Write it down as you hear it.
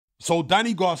So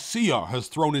Danny Garcia has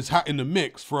thrown his hat in the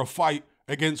mix for a fight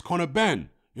against Conor Benn.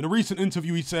 In a recent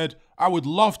interview, he said, "I would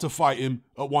love to fight him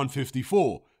at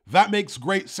 154. That makes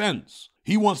great sense.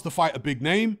 He wants to fight a big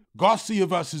name. Garcia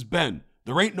versus Benn.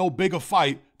 There ain't no bigger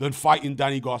fight than fighting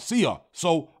Danny Garcia.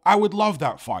 So I would love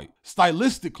that fight.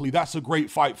 Stylistically, that's a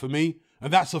great fight for me.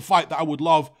 And that's a fight that I would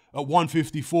love at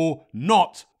 154,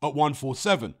 not at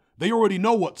 147. They already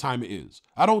know what time it is.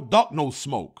 I don't duck no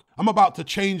smoke. I'm about to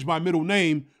change my middle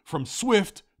name from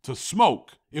Swift to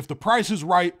Smoke. If the price is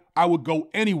right, I would go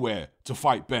anywhere to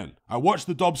fight Benn. I watched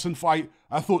the Dobson fight.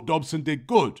 I thought Dobson did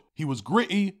good. He was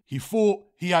gritty, he fought,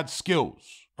 he had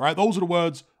skills." All right, those are the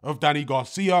words of Danny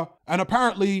Garcia. And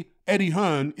apparently, Eddie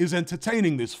Hearn is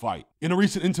entertaining this fight. In a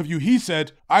recent interview, he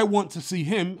said, "I want to see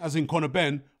him," as in Conor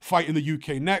Benn, fight in the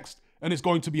UK next, and it's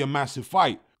going to be a massive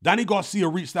fight. Danny Garcia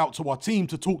reached out to our team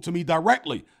to talk to me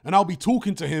directly, and I'll be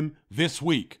talking to him this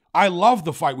week. I love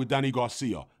the fight with Danny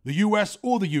Garcia, the US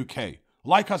or the UK.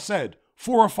 Like I said,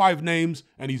 4 or 5 names,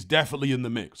 and he's definitely in the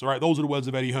mix. All right, those are the words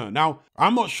of Eddie Hearn. Now,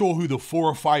 I'm not sure who the 4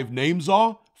 or 5 names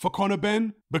are for Conor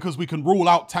Benn, because we can rule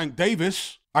out Tank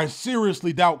Davis. I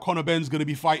seriously doubt Conor Benn's going to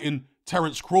be fighting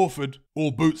Terence Crawford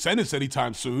or Boots Ennis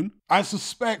anytime soon. I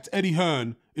suspect Eddie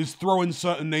Hearn is throwing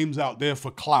certain names out there for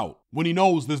clout when he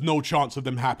knows there's no chance of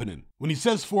them happening. When he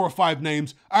says 4 or 5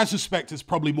 names, I suspect it's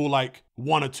probably more like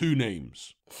 1 or 2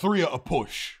 names. 3 at a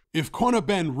push. If Conor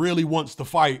Benn really wants to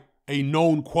fight a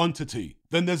known quantity,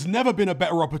 then there's never been a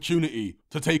better opportunity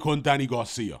to take on Danny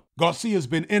Garcia. Garcia's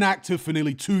been inactive for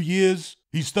nearly 2 years.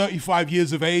 He's 35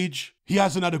 years of age. He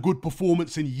hasn't had a good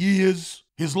performance in years.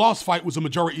 His last fight was a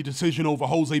majority decision over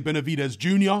Jose Benavidez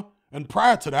Jr., and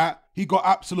prior to that, he got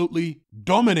absolutely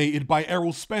dominated by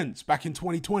Errol Spence back in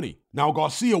 2020. Now,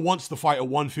 Garcia wants to fight at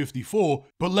 154,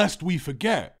 but lest we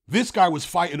forget, this guy was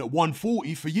fighting at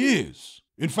 140 for years.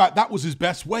 In fact, that was his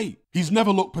best weight. He's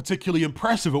never looked particularly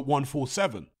impressive at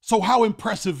 147. So how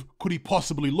impressive could he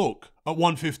possibly look at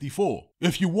 154?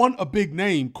 If you want a big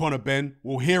name, Conor Benn,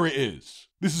 well, here it is.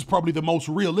 This is probably the most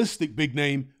realistic big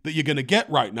name that you're going to get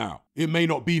right now. It may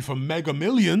not be for mega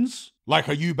millions, like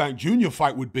a Eubank Jr.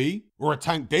 fight would be, or a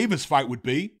Tank Davis fight would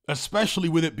be, especially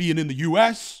with it being in the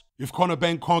US. If Conor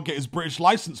Benn can't get his British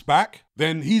license back,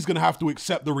 then he's going to have to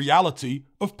accept the reality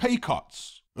of pay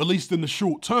cuts, at least in the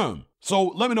short term. So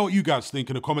let me know what you guys think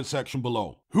in the comment section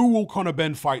below. Who will Conor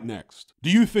Benn fight next?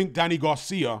 Do you think Danny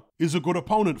Garcia is a good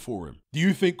opponent for him? Do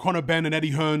you think Conor Benn and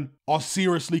Eddie Hearn are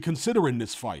seriously considering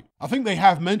this fight? I think they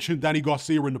have mentioned Danny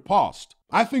Garcia in the past.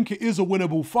 I think it is a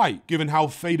winnable fight, given how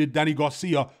faded Danny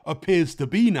Garcia appears to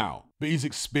be now. But he's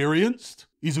experienced,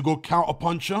 he's a good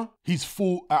counterpuncher, he's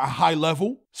fought at a high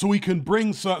level, so he can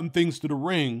bring certain things to the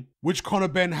ring which Conor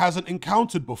Benn hasn't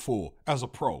encountered before as a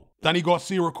pro. Danny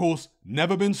Garcia, of course,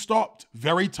 never been stopped,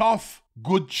 very tough,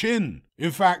 good chin.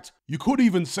 In fact, you could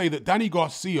even say that Danny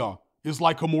Garcia is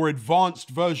like a more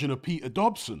advanced version of Peter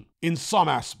Dobson in some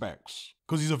aspects,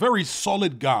 because he's a very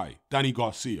solid guy, Danny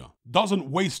Garcia.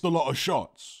 Doesn't waste a lot of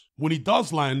shots. When he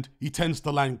does land, he tends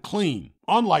to land clean.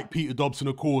 Unlike Peter Dobson,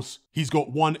 of course, he's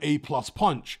got one A+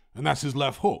 punch, and that's his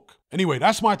left hook. Anyway,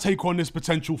 that's my take on this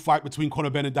potential fight between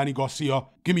Conor Benn and Danny Garcia.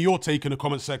 Give me your take in the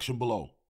comment section below.